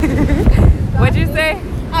What'd you say?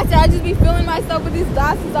 I said I just be feeling myself with these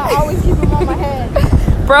glasses. I always keep them on my head.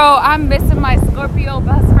 Bro, I'm missing my Scorpio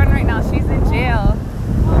best friend right now. She's in jail.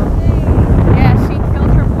 Yeah, she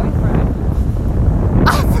killed her boyfriend.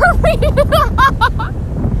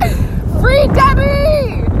 Free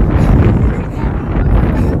Debbie!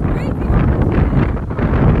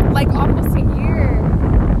 Like almost a year.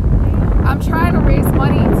 I'm trying to raise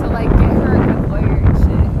money to like get her a good lawyer and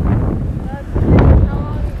shit. How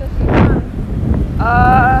long does she have?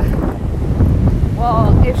 Well,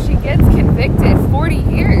 if she gets convicted, 40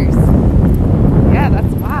 years. Yeah,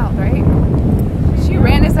 that's wild, right? She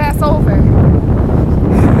ran his ass over.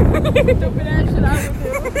 Stupid ass shit I would do.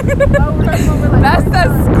 That's the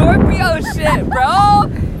Scorpio shit, bro.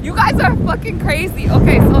 You guys are fucking crazy.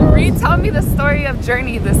 Okay, so tell me the story of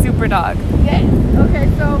Journey, the super dog. Yes. Okay,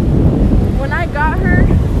 so when I got her,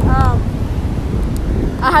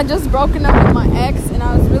 I had just broken up with my ex, and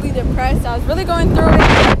I was really depressed. I was really going through it.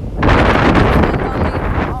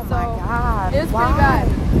 Oh my God. It was pretty bad,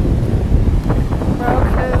 bro.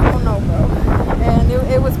 Cause, I don't know, bro. And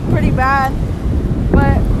it was pretty bad.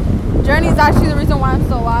 But Journey is actually the reason why I'm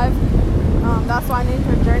still alive. That's why I named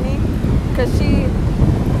her Journey, cause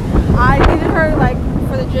I needed her like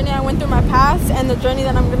for the journey I went through my past and the journey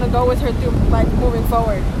that I'm gonna go with her through, like moving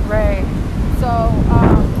forward. Right. So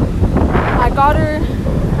I got her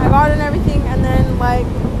and everything, and then like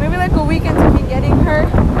maybe like a week into me getting her,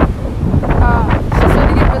 she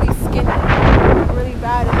started to get really skinny, really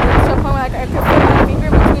bad, and then to a point where like I could feel my finger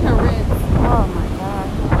between her ribs. Oh my God.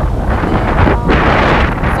 And,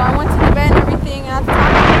 so I went to the vet and everything, and at the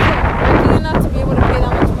time I wasn't working enough to be able to pay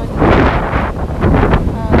that much money.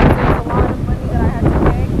 There was a lot of money that I had to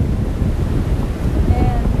pay,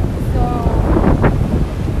 and so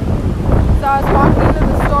I was walking into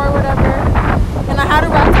the store or whatever, and I had a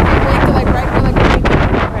right to be late to like regular like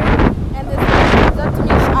right. And this girl comes up to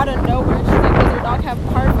me out of nowhere, and she's like, "Does your dog have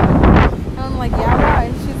parvo?" And I'm like, "Yeah, why?"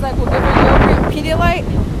 And she's like, "We'll give her yogurt and Pedialyte,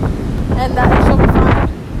 and she'll be fine."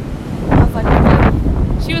 And I was like,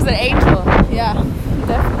 "Okay." She was an angel. Yeah,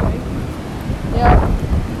 definitely. Yep.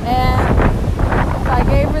 And so I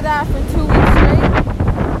gave her that for 2 weeks straight,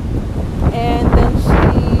 and then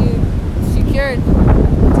she cured.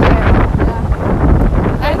 Yeah.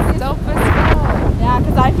 That's dope as hell. Yeah,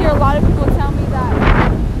 because I hear a lot of people tell me that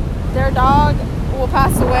their dog will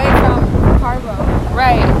pass away from parvo.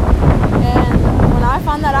 Right. And when I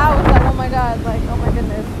found that out, I was like, oh my God, like, oh my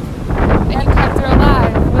goodness. And you kept her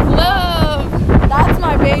alive with love. That's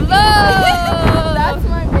my baby. Love. That's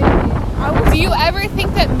my baby. Do you ever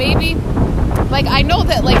think that maybe, like, I know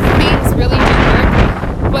that like things really do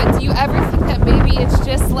work, but do you ever think that maybe it's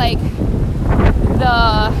just like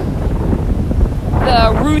the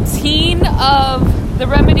routine of the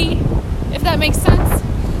remedy, if that makes sense?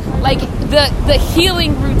 Like the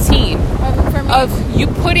healing routine of you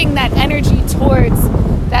putting that energy towards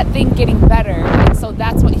that thing getting better, and so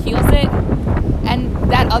that's what heals it, and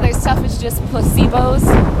that other stuff is just placebos.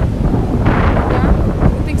 Yeah.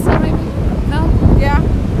 You think so, maybe? No? Yeah. It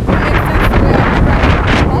makes sense the way I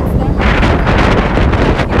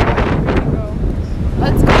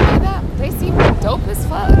Let's go do that. They seem dope as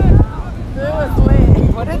fuck. It was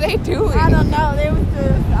lit. What are they doing? I don't know. They was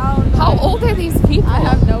just, I don't know. How old are these people? I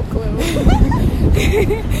have no clue.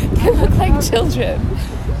 They look like children.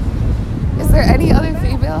 Is there any other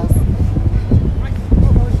females?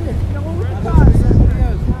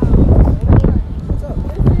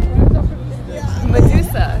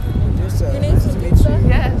 Medusa. Your name's Medusa?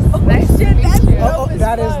 Yes. Nice to meet you. Oh,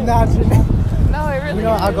 that is not your name. No, it really You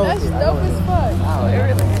know, I'll go That's with you. dope as fuck. Oh, it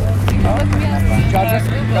really is.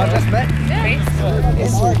 Y'all just met?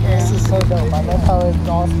 Facebook. This is so dope. I love how it's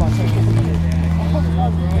all spontaneous.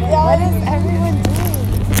 What is everyone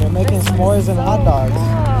doing? They're making s'mores and hot dogs.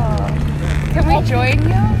 Oh. Can we join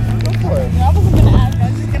you? Go for it. I wasn't gonna ask. I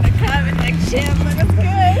was just gonna come and like chill, but it's good.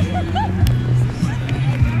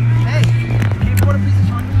 Hey, can you pour a piece of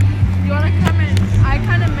chocolate? You wanna come in? I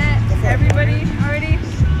kind of met everybody already.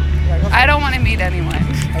 I don't want to meet anyone.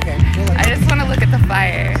 Okay. I just want to look at the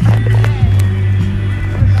fire.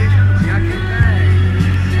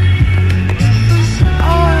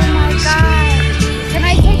 Oh my God. Can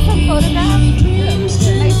I take some photographs? Nice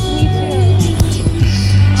to meet you.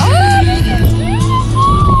 Oh, this is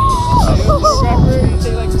beautiful.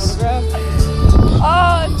 Take like photographs?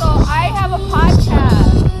 Oh, so I have a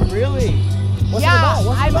podcast. Really? What's it Yeah, about?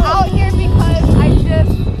 What's it I'm about?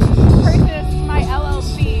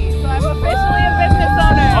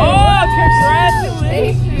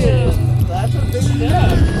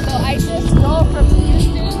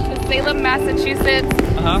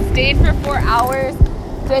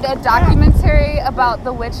 did a documentary about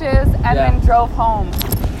the witches and then drove home.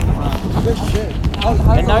 Good shit.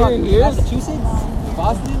 And now you're here? Massachusetts?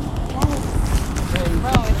 Boston?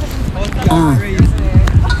 Bro, it took me 20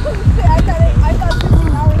 I thought 16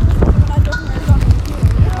 hours when I drove from Arizona.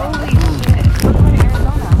 Holy shit.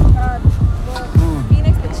 What part of Arizona?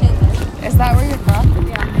 Phoenix to Chandler. Is that where you're from?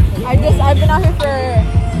 Yeah. I've been out here for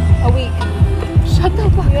a week. Shut the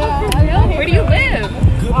fuck Yeah, up. I've been out here Where do you live?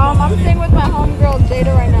 I'm staying with my homegirl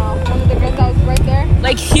Jada right now. One of the girls that was right there.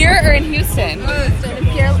 Like here or in Houston? Staying in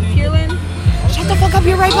Pearland. Shut the fuck up,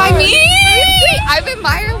 you're right by me! I'm in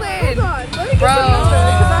Ireland! Bro.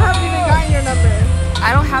 Because I haven't even gotten your number.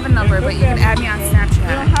 I don't have a number, but you can add me on You Snapchat.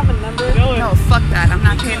 don't have a number? No, fuck that. I'm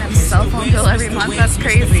not paying a cell phone bill every month. That's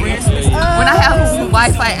crazy. When I have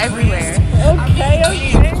Wi-Fi everywhere. Okay.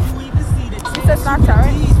 You said Snapchat,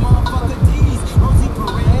 right?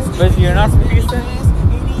 But you're not from Houston?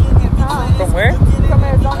 From where? From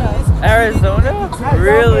Arizona. Arizona?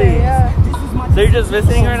 Really? Yeah. So you're just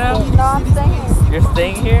visiting right now? No, I'm staying here. You're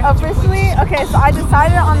staying here? Officially, okay, so I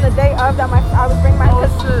decided on the day of that I was bringing my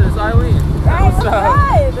shit, it's Eileen. Right, what's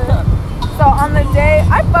up? So on the day,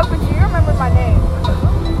 I fuck with you. You remember my name.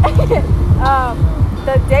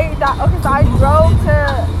 The day that, okay, so I drove to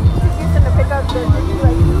Houston to pick up the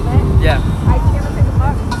like event. Yeah. I came to pick them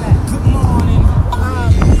up.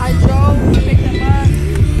 I drove to pick them up.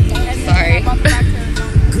 And Sorry. I brought them back to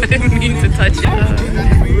Arizona. I didn't mean to touch it.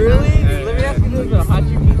 Really? Let me ask you this, how'd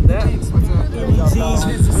you meet them? From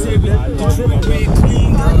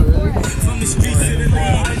the streets to the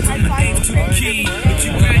lane, from the bank to the king.